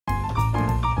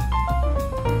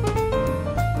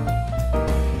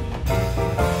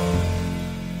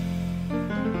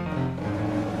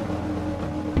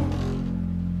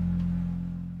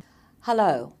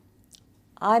Hello,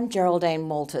 I'm Geraldine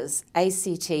Walters,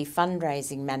 ACT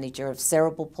Fundraising Manager of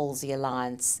Cerebral Palsy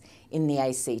Alliance in the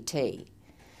ACT.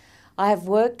 I have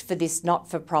worked for this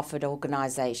not-for-profit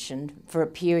organisation for a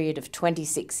period of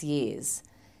 26 years,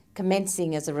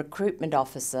 commencing as a recruitment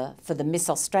officer for the Miss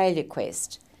Australia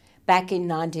Quest back in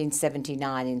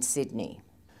 1979 in Sydney.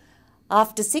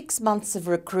 After 6 months of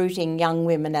recruiting young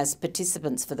women as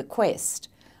participants for the Quest,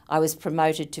 I was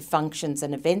promoted to Functions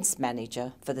and Events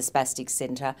Manager for the Spastic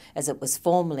Centre, as it was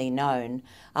formerly known,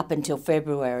 up until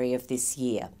February of this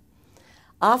year.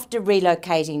 After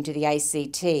relocating to the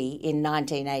ACT in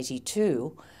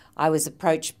 1982, I was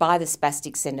approached by the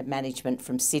Spastic Centre management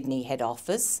from Sydney head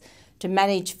office to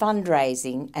manage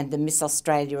fundraising and the Miss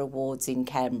Australia Awards in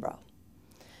Canberra.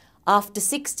 After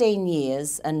 16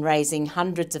 years and raising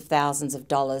hundreds of thousands of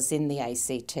dollars in the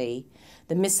ACT,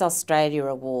 the Miss Australia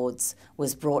Awards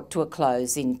was brought to a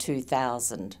close in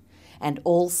 2000 and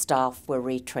all staff were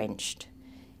retrenched.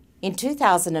 In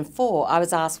 2004, I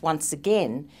was asked once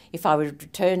again if I would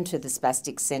return to the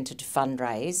Spastic Centre to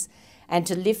fundraise and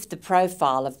to lift the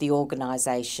profile of the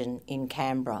organisation in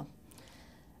Canberra.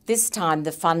 This time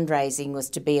the fundraising was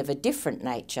to be of a different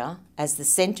nature, as the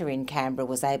centre in Canberra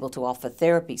was able to offer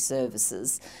therapy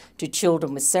services to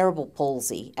children with cerebral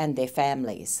palsy and their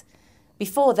families.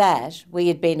 Before that, we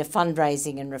had been a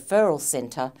fundraising and referral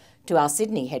centre to our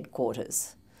Sydney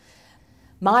headquarters.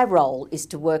 My role is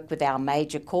to work with our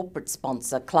major corporate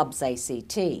sponsor, Clubs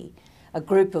ACT, a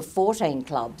group of 14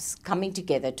 clubs coming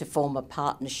together to form a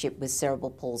partnership with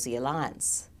Cerebral Palsy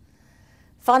Alliance.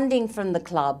 Funding from the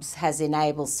clubs has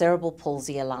enabled Cerebral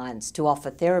Palsy Alliance to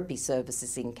offer therapy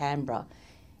services in Canberra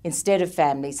instead of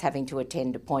families having to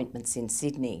attend appointments in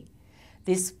Sydney.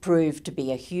 This proved to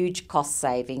be a huge cost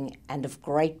saving and of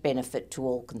great benefit to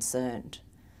all concerned.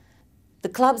 The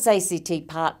Clubs ACT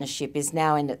partnership is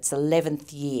now in its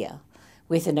 11th year,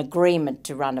 with an agreement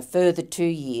to run a further 2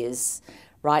 years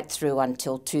right through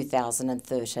until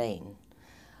 2013.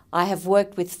 I have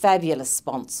worked with fabulous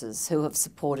sponsors who have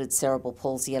supported Cerebral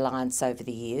Palsy Alliance over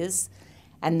the years,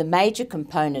 and the major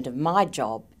component of my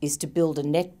job is to build a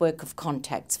network of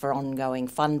contacts for ongoing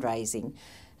fundraising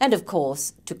and, of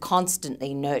course, to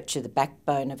constantly nurture the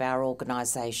backbone of our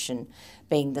organisation,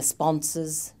 being the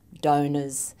sponsors,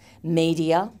 donors,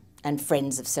 media and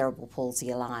friends of Cerebral Palsy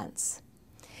Alliance.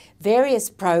 Various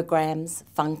programs,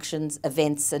 functions,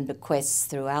 events and bequests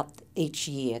throughout each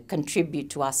year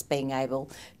contribute to us being able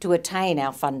to attain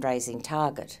our fundraising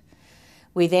target.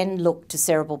 We then look to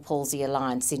Cerebral Palsy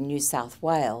Alliance in New South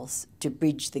Wales to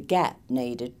bridge the gap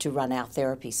needed to run our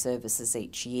therapy services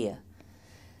each year.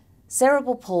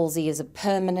 Cerebral palsy is a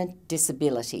permanent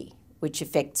disability which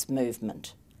affects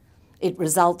movement. It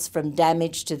results from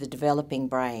damage to the developing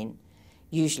brain,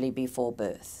 usually before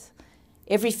birth.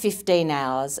 Every 15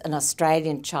 hours, an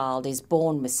Australian child is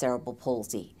born with cerebral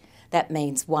palsy. That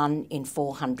means 1 in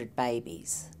 400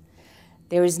 babies.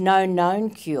 There is no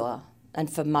known cure,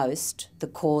 and for most, the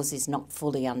cause is not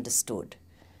fully understood.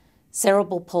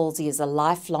 Cerebral palsy is a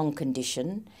lifelong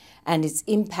condition, and its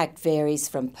impact varies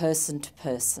from person to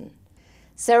person.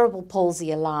 Cerebral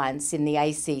Palsy Alliance in the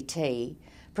ACT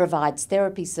provides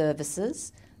therapy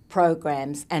services,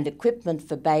 programs and equipment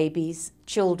for babies,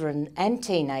 children and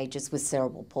teenagers with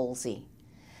cerebral palsy.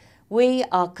 We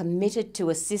are committed to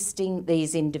assisting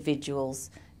these individuals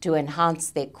to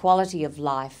enhance their quality of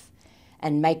life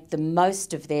and make the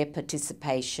most of their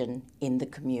participation in the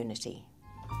community.